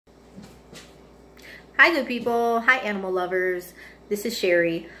Hi good people, hi animal lovers, this is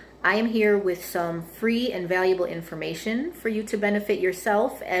Sherry. I am here with some free and valuable information for you to benefit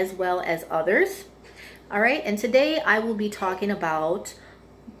yourself as well as others. Alright, and today I will be talking about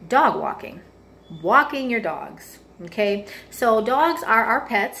dog walking your dogs. Okay, so dogs are our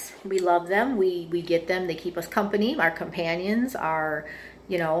pets. We love them, we get them, they keep us company, our companions, our,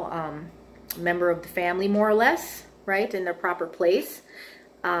 member of the family more or less, right, in their proper place.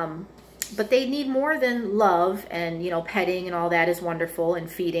 But they need more than love and, petting and all that is wonderful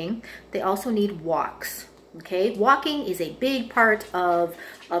and feeding. They also need walks, okay? Walking is a big part of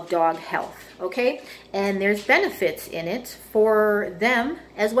dog health, okay? And there's benefits in it for them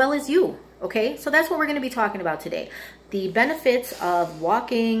as well as you, okay? So that's what we're gonna be talking about today. The benefits of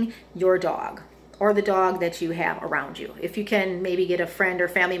walking your dog or the dog that you have around you. If you can maybe get a friend or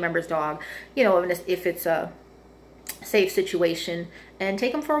family member's dog, if it's a safe situation, and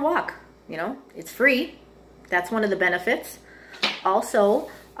take them for a walk. It's free. That's one of the benefits. Also,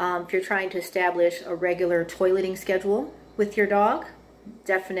 if you're trying to establish a regular toileting schedule with your dog,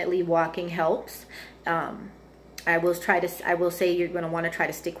 definitely walking helps. I will say you're going to want to try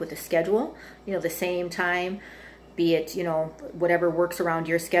to stick with the schedule, the same time, be it, whatever works around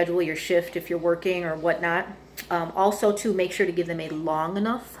your schedule, your shift if you're working or whatnot. Also, to make sure to give them a long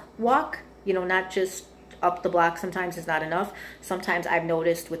enough walk, not just up the block sometimes is not enough. Sometimes I've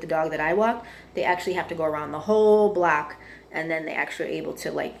noticed with the dog that I walk, they actually have to go around the whole block and then they actually are able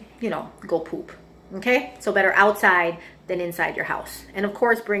to go poop. Okay, so better outside than inside your house. And of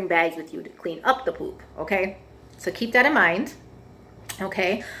course, bring bags with you to clean up the poop. Okay, so keep that in mind.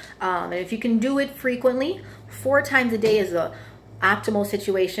 Okay, and if you can do it frequently, 4 times a day is the optimal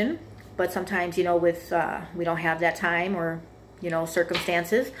situation. But sometimes, we don't have that time or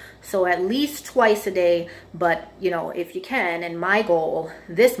circumstances. So at least twice a day, but if you can, and my goal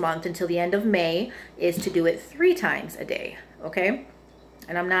this month until the end of May is to do it 3 times a day, okay?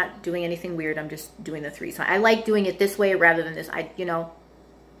 And I'm not doing anything weird, I'm just doing the 3. So I like doing it this way rather than this. I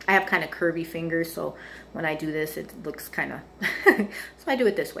have kind of curvy fingers, so when I do this, it looks kind of, so I do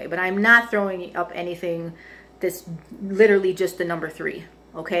it this way, but I'm not throwing up anything that's literally just the number 3,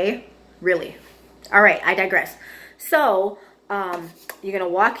 okay? Really. All right, I digress. So, you're going to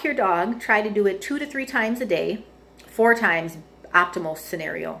walk your dog, try to do it 2 to 3 times a day, 4 times optimal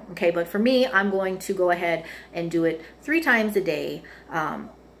scenario. Okay, but for me, I'm going to go ahead and do it 3 times a day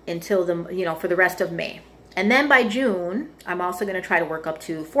until for the rest of May. And then by June, I'm also going to try to work up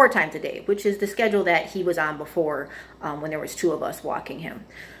to 4 times a day, which is the schedule that he was on before when there was 2 of us walking him.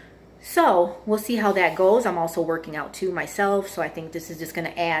 So we'll see how that goes. I'm also working out too myself, so I think this is just going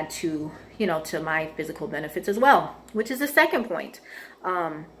to add to to my physical benefits as well, which is the second point.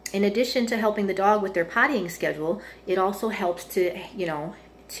 In addition to helping the dog with their pottying schedule, it also helps to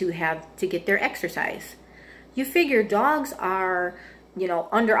to get their exercise. You figure dogs are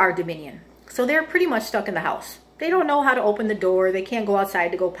under our dominion, so they're pretty much stuck in the house. They don't know how to open the door. They can't go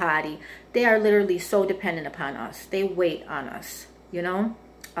outside to go potty. They are literally so dependent upon us. They wait on us,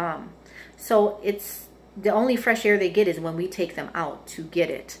 so it's the only fresh air they get is when we take them out to get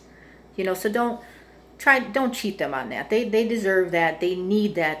it, so don't cheat them on that. They deserve that. They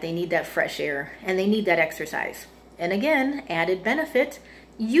need that fresh air, and they need that exercise. And again, added benefit,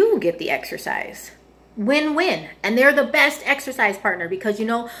 you get the exercise. Win-win. And they're the best exercise partner because,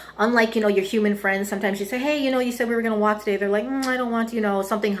 unlike, your human friends, sometimes you say, hey, you said we were going to walk today. They're like, I don't want to,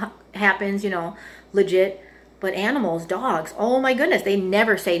 something happens, legit. But animals, dogs, oh my goodness, they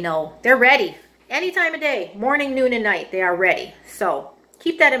never say no. They're ready. Any time of day, morning, noon, and night, they are ready. So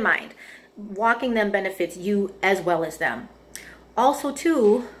keep that in mind. Walking them benefits you as well as them. Also,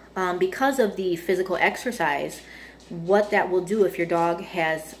 too, because of the physical exercise, what that will do if your dog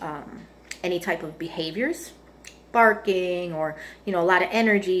has any type of behaviors, barking or, a lot of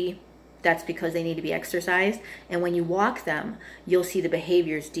energy, that's because they need to be exercised. And when you walk them, you'll see the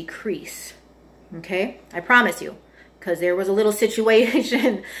behaviors decrease. Okay, I promise you, because there was a little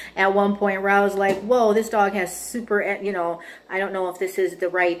situation at one point where I was like, whoa, this dog has super, I don't know if this is the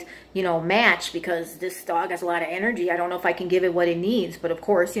right, match because this dog has a lot of energy. I don't know if I can give it what it needs. But of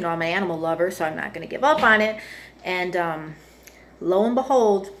course, I'm an animal lover, so I'm not going to give up on it. And lo and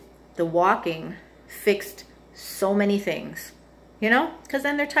behold, the walking fixed so many things, because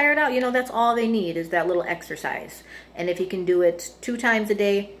then they're tired out. That's all they need is that little exercise. And if you can do it 2 times a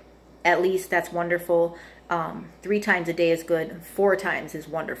day, at least, that's wonderful. 3 times a day is good. 4 times is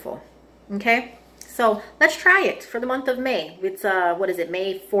wonderful. Okay, so let's try it for the month of May. It's what is it,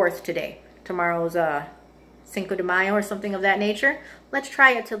 May 4th today. Tomorrow's Cinco de Mayo or something of that nature. Let's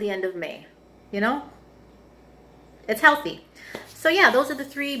try it till the end of May. It's healthy. So yeah, those are the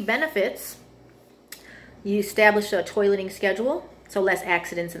 3 benefits You establish a toileting schedule, so less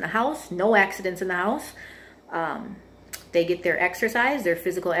accidents in the house, no accidents in the house. They get their exercise, their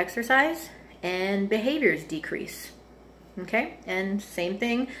physical exercise, and behaviors decrease. Okay, and same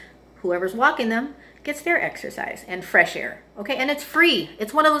thing, whoever's walking them gets their exercise and fresh air. Okay, and it's free.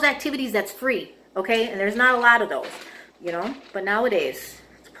 It's one of those activities that's free. Okay, and there's not a lot of those, you know, but nowadays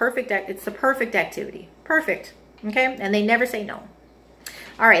it's perfect. It's the perfect activity. Perfect. Okay, and they never say no.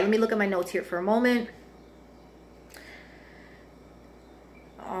 All right, let me look at my notes here for a moment.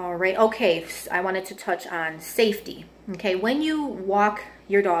 All right, okay, I wanted to touch on safety. Okay, when you walk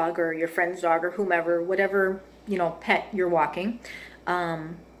your dog or your friend's dog or whomever, whatever, you know, pet you're walking,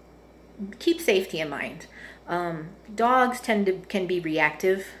 keep safety in mind. Dogs can be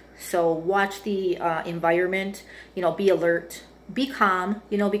reactive, so watch the environment, you know, be alert, be calm,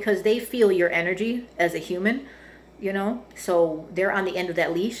 you know, because they feel your energy as a human, you know, so they're on the end of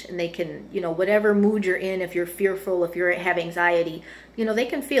that leash and they can, you know, whatever mood you're in, if you're fearful, if you have anxiety, you know, they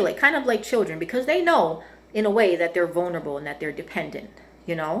can feel it, kind of like children, because they know in a way that they're vulnerable and that they're dependent,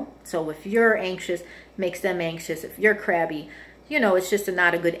 you know. So if you're anxious, makes them anxious. If you're crabby, you know, it's just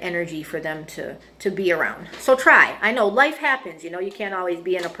not a good energy for them to be around. So try. I know life happens, you know, you can't always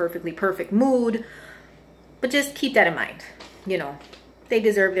be in a perfectly perfect mood, but just keep that in mind. You know, they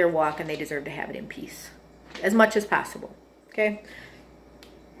deserve their walk and they deserve to have it in peace as much as possible. Okay.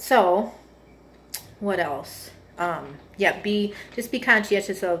 So what else? Yeah, just be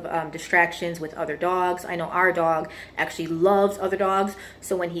conscientious of distractions with other dogs. I know our dog actually loves other dogs,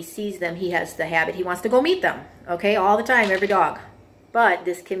 so when he sees them, he has the habit, he wants to go meet them, okay, all the time, every dog. But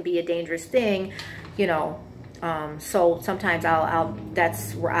this can be a dangerous thing, you know, so sometimes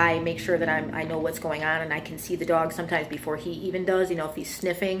that's where I make sure that I know what's going on and I can see the dog sometimes before he even does, you know, if he's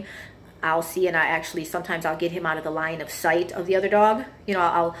sniffing, I'll see, and sometimes I'll get him out of the line of sight of the other dog, you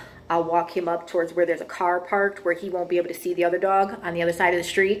know, I'll walk him up towards where there's a car parked where he won't be able to see the other dog on the other side of the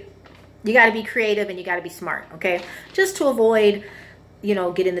street. You got to be creative and you got to be smart, okay? Just to avoid, you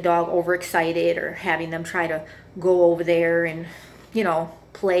know, getting the dog overexcited or having them try to go over there and, you know,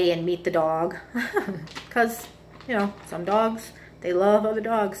 play and meet the dog. Because, you know, some dogs, they love other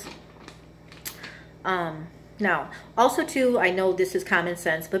dogs. Now, also too, I know this is common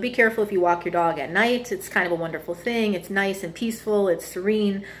sense, but be careful if you walk your dog at night. It's kind of a wonderful thing. It's nice and peaceful. It's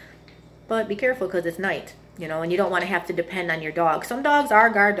serene. But be careful because it's night, you know, and you don't want to have to depend on your dog. Some dogs are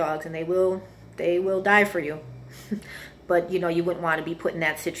guard dogs and they will die for you. But, you know, you wouldn't want to be put in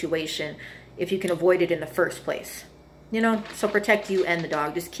that situation if you can avoid it in the first place. You know, so protect you and the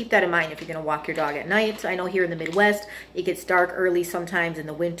dog. Just keep that in mind if you're going to walk your dog at night. I know here in the Midwest, it gets dark early sometimes in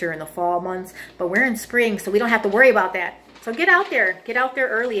the winter and the fall months, but we're in spring, so we don't have to worry about that. So get out there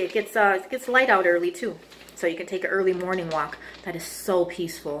early. It gets light out early too. So you can take an early morning walk. That is so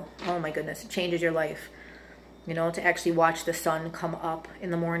peaceful. Oh my goodness, it changes your life. You know, to actually watch the sun come up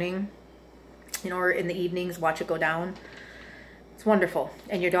in the morning, you know, or in the evenings, watch it go down. It's wonderful.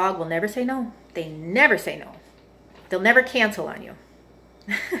 And your dog will never say no. They never say no. They'll never cancel on you.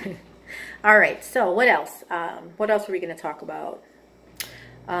 All right, so what else? What else are we going to talk about?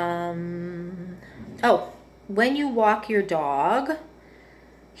 Oh, when you walk your dog,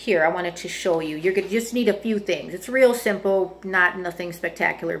 here, I wanted to show you. You're going to just need a few things. It's real simple, nothing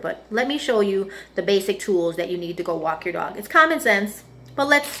spectacular, but let me show you the basic tools that you need to go walk your dog. It's common sense, but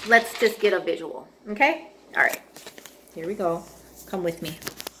let's just get a visual, okay? All right, here we go. Come with me.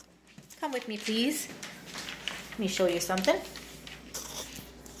 Come with me, please. Let me show you something.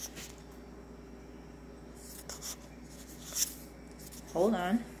 Hold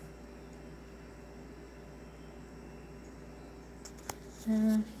on.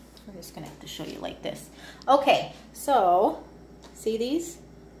 I'm just gonna have to show you like this. Okay, so see these?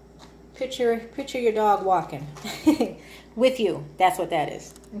 Picture your dog walking with you. That's what that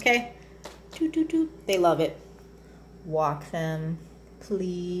is. Okay? Toot, toot, toot. They love it. Walk them,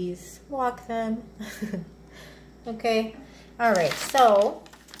 please. Walk them. Okay. All right. So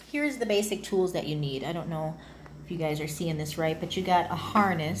here's the basic tools that you need. I don't know if you guys are seeing this right, but you got a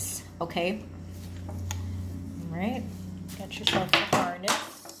harness. Okay. All right. Got yourself a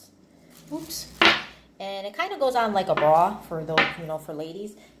harness. Oops. And it kind of goes on like a bra for those, you know, for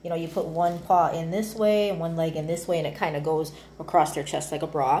ladies. You know, you put one paw in this way and one leg in this way, and it kind of goes across their chest like a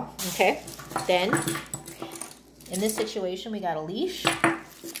bra. Okay. Then, in this situation, we got a leash.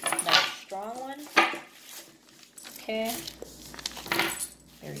 Nice strong one. Okay.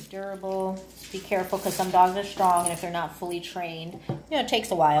 Very durable. Just be careful because some dogs are strong, and if they're not fully trained, you know, it takes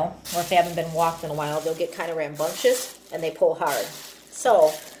a while. Or if they haven't been walked in a while, they'll get kind of rambunctious and they pull hard.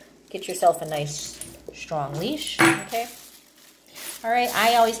 So, get yourself a nice strong leash, okay? All right,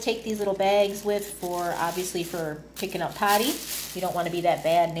 I always take these little bags with obviously for picking up potty. You don't want to be that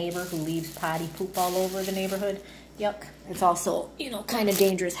bad neighbor who leaves potty poop all over the neighborhood. Yuck. It's also, kind of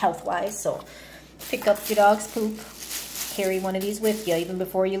dangerous health-wise, so pick up your dog's poop. Carry one of these with you even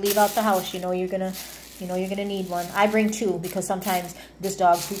before you leave out the house. You know you're gonna need one. I bring two because sometimes this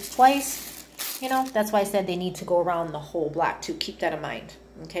dog poops twice. That's why I said they need to go around the whole block too. Keep that in mind.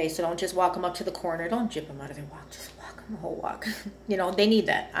 Okay, so don't just walk them up to the corner. Don't jip them out of their walk. Just walk them the whole walk. They need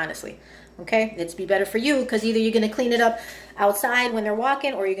that, honestly. Okay, it's be better for you because either you're going to clean it up outside when they're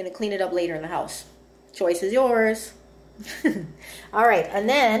walking or you're going to clean it up later in the house. Choice is yours. All right, and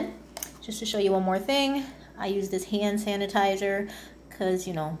then just to show you one more thing, I use this hand sanitizer because,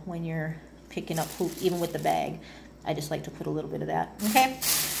 when you're picking up poop, even with the bag, I just like to put a little bit of that. Okay,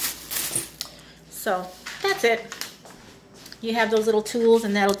 so that's it. You have those little tools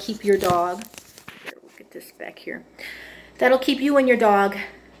and that'll keep your dog, here, we'll get this back here. That'll keep you and your dog,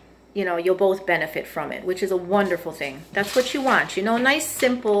 you'll both benefit from it, which is a wonderful thing. That's what you want, nice,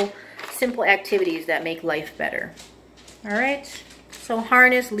 simple activities that make life better. All right, so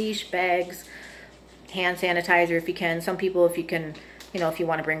harness, leash, bags, hand sanitizer if you can. Some people, if you can, if you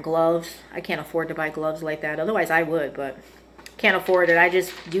want to bring gloves. I can't afford to buy gloves like that. Otherwise I would, but can't afford it. I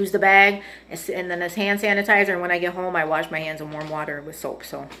just use the bag and then this hand sanitizer, and when I get home I wash my hands in warm water with soap.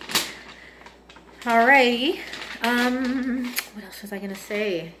 So alrighty, what else was I gonna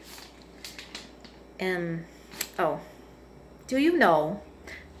say? Oh, do you know,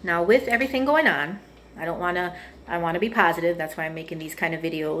 now with everything going on, I want to be positive. That's why I'm making these kind of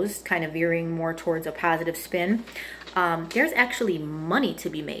videos, kind of veering more towards a positive spin. There's actually money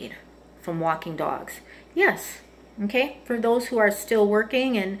to be made from walking dogs. Yes. Okay, for those who are still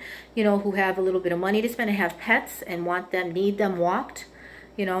working and, who have a little bit of money to spend and have pets and need them walked,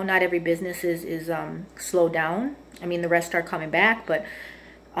 not every business is slowed down. I mean, the rest are coming back, but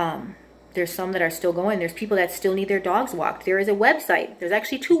there's some that are still going. There's people that still need their dogs walked. There is a website. There's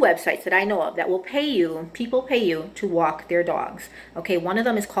actually 2 websites that I know of that will pay you, people pay you to walk their dogs. Okay, one of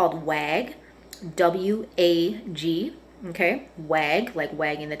them is called WAG, W-A-G. Okay, WAG, like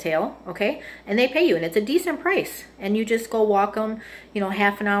wagging the tail, okay? And they pay you, and it's a decent price. And you just go walk them,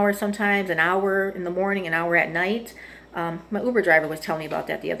 half an hour sometimes, an hour in the morning, an hour at night. My Uber driver was telling me about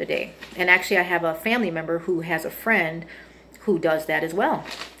that the other day. And actually, I have a family member who has a friend who does that as well.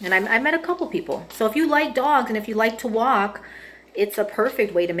 And I met a couple people. So if you like dogs and if you like to walk, it's a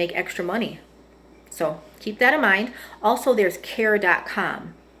perfect way to make extra money. So keep that in mind. Also, there's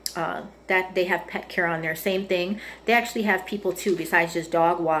care.com. That they have pet care on there, same thing. They actually have people too, besides just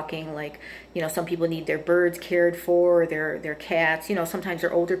dog walking, like, some people need their birds cared for, their cats, sometimes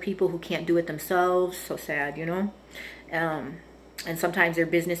they're older people who can't do it themselves, so sad, and sometimes they're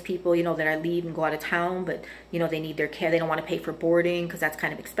business people, that are leave and go out of town, but, they need their care, they don't want to pay for boarding, because that's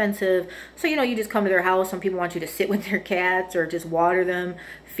kind of expensive, so, you just come to their house, some people want you to sit with their cats, or just water them,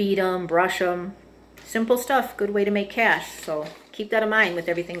 feed them, brush them, simple stuff, good way to make cash, so keep that in mind with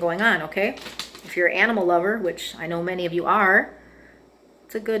everything going on, okay? If you're an animal lover, which I know many of you are,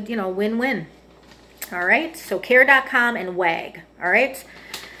 it's a good, win-win. All right, so care.com and WAG, all right?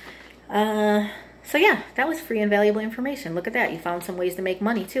 So yeah, that was free and valuable information. Look at that, you found some ways to make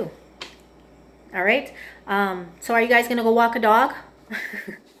money too. All right, so are you guys gonna go walk a dog?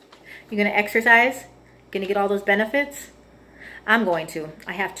 You're gonna exercise? Gonna get all those benefits? I'm going to.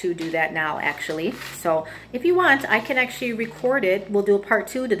 I have to do that now, actually. So if you want, I can actually record it. We'll do a part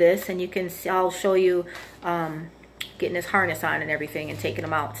 2 to this, and you can see, I'll show you getting this harness on and everything and taking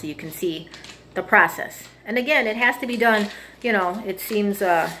them out so you can see the process. And again, it has to be done, it seems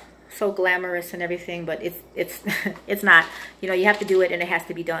so glamorous and everything, but it's it's not. You have to do it and it has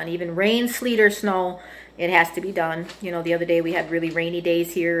to be done. Even rain, sleet, or snow, it has to be done. The other day we had really rainy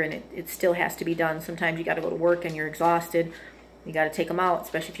days here and it still has to be done. Sometimes you got to go to work and you're exhausted. You got to take them out,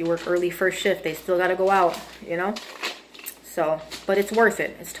 especially if you work early first shift. They still got to go out, So, but it's worth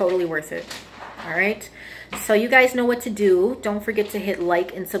it. It's totally worth it. All right. So you guys know what to do. Don't forget to hit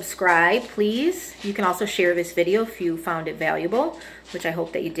like and subscribe, please. You can also share this video if you found it valuable, which I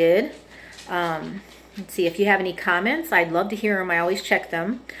hope that you did. Let's see, if you have any comments, I'd love to hear them. I always check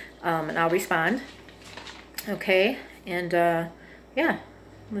them, and I'll respond. Okay. And yeah,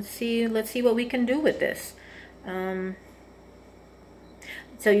 let's see what we can do with this.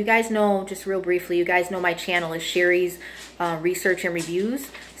 So you guys know, just real briefly, you guys know my channel is Sherry's Research and Reviews.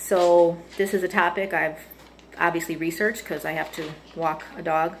 So this is a topic I've obviously researched because I have to walk a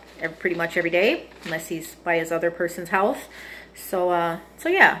dog pretty much every day, unless he's by his other person's house. So so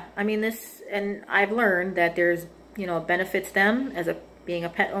yeah, I mean and I've learned that there's, benefits them as a Being a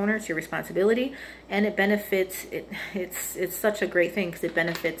pet owner, it's your responsibility, and it benefits, it's such a great thing because it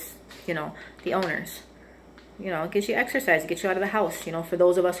benefits, you know, the owners. You know, it gives you exercise, it gets you out of the house. You know, for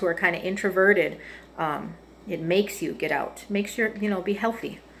those of us who are kind of introverted, it makes you get out, makes you, you know, be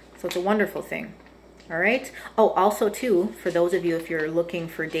healthy. So it's a wonderful thing. All right. Oh, also too, for those of you, if you're looking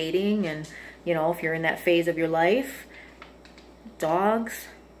for dating and, you know, if you're in that phase of your life, dogs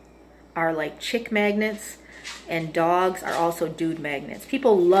are like chick magnets, and dogs are also dude magnets.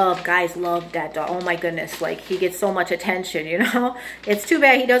 People love, guys love that dog. Oh my goodness, like he gets so much attention, you know. It's too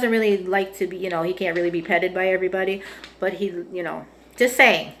bad he doesn't really like to be, you know, he can't really be petted by everybody, but he, you know, just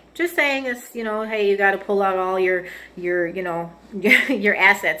saying is, you know, hey, you got to pull out all your, you know, your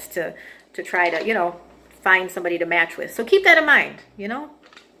assets to try to, you know, find somebody to match with. So keep that in mind, you know.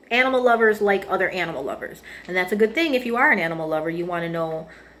 Animal lovers like other animal lovers, and that's a good thing. If you are an animal lover, you want to know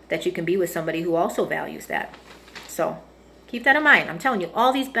that you can be with somebody who also values that. So keep that in mind. I'm telling you,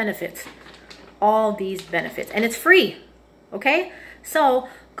 all these benefits, and it's free, okay? So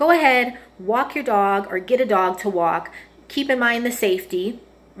go ahead, walk your dog or get a dog to walk. Keep in mind the safety,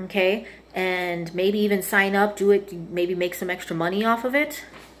 okay? And maybe even sign up, do it, maybe make some extra money off of it,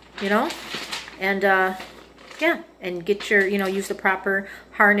 you know? And yeah, and get your, you know, use the proper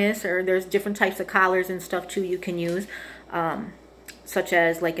harness, or there's different types of collars and stuff too you can use. Such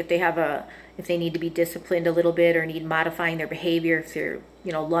as like if they need to be disciplined a little bit or need modifying their behavior, if they're,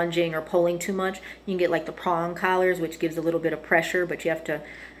 you know, lunging or pulling too much, you can get like the prong collars, which gives a little bit of pressure, but you have to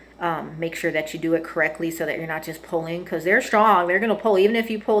make sure that you do it correctly so that you're not just pulling, because they're strong. They're going to pull. Even if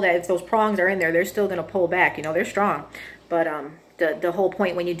you pull that, if those prongs are in there, they're still going to pull back. You know, they're strong. But the whole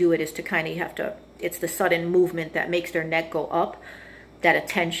point when you do it is to kind of, you have to, it's the sudden movement that makes their neck go up, that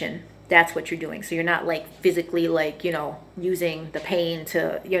attention. That's what you're doing. So you're not like physically like, you know, using the pain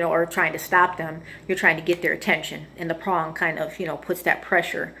to, you know, or trying to stop them. You're trying to get their attention. And the prong kind of, you know, puts that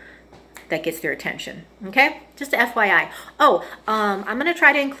pressure that gets their attention. Okay? Just a FYI. Oh, I'm going to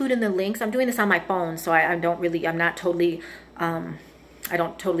try to include in the links. I'm doing this on my phone, so I don't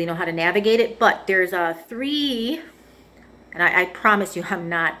totally know how to navigate it. But there's 3, and I promise you I'm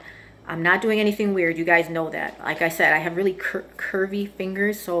not doing anything weird. You guys know that. Like I said, I have really curvy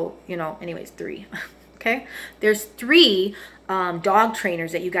fingers. So, you know, anyways, 3. Okay. There's 3 dog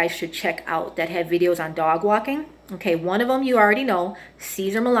trainers that you guys should check out that have videos on dog walking. Okay. One of them you already know,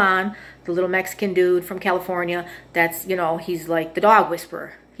 Cesar Milan, the little Mexican dude from California. That's, you know, he's like the dog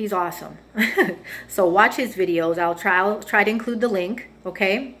whisperer. He's awesome. So watch his videos. I'll try to include the link,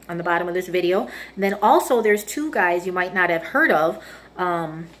 okay, on the bottom of this video. And then also there's 2 guys you might not have heard of.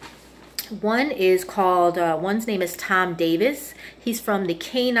 One is called, one's name is Tom Davis. He's from the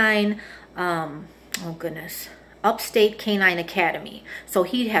Canine, Upstate Canine Academy. So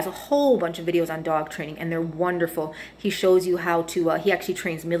he has a whole bunch of videos on dog training, and they're wonderful. He shows you how to, he actually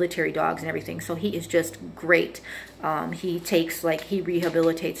trains military dogs and everything. So he is just great. He takes, like, he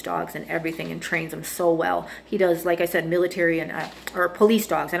rehabilitates dogs and everything and trains them so well. He does, like I said, military and, or police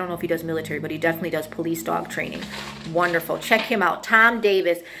dogs. I don't know if he does military, but he definitely does police dog training. Wonderful. Check him out. Tom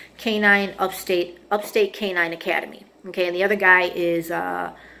Davis, Upstate Canine Academy. Okay, and the other guy is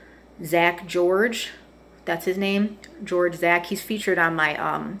Zach George. That's his name, George Zach. He's featured on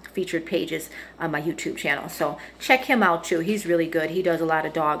my featured pages on my YouTube channel. So check him out too. He's really good. He does a lot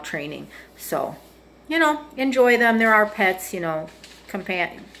of dog training. So, you know, enjoy them. They're our pets, you know,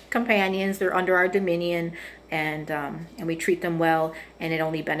 companions. They're under our dominion, and we treat them well, and it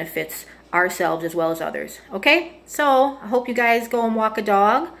only benefits ourselves as well as others. Okay? So I hope you guys go and walk a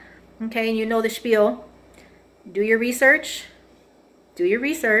dog. Okay, and you know the spiel. Do your research. Do your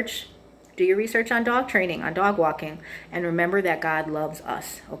research. Do your research on dog training, on dog walking. And remember that God loves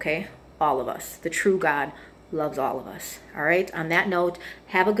us, okay? All of us. The true God loves all of us. All right? On that note,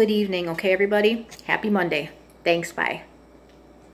 have a good evening, okay, everybody? Happy Monday. Thanks. Bye.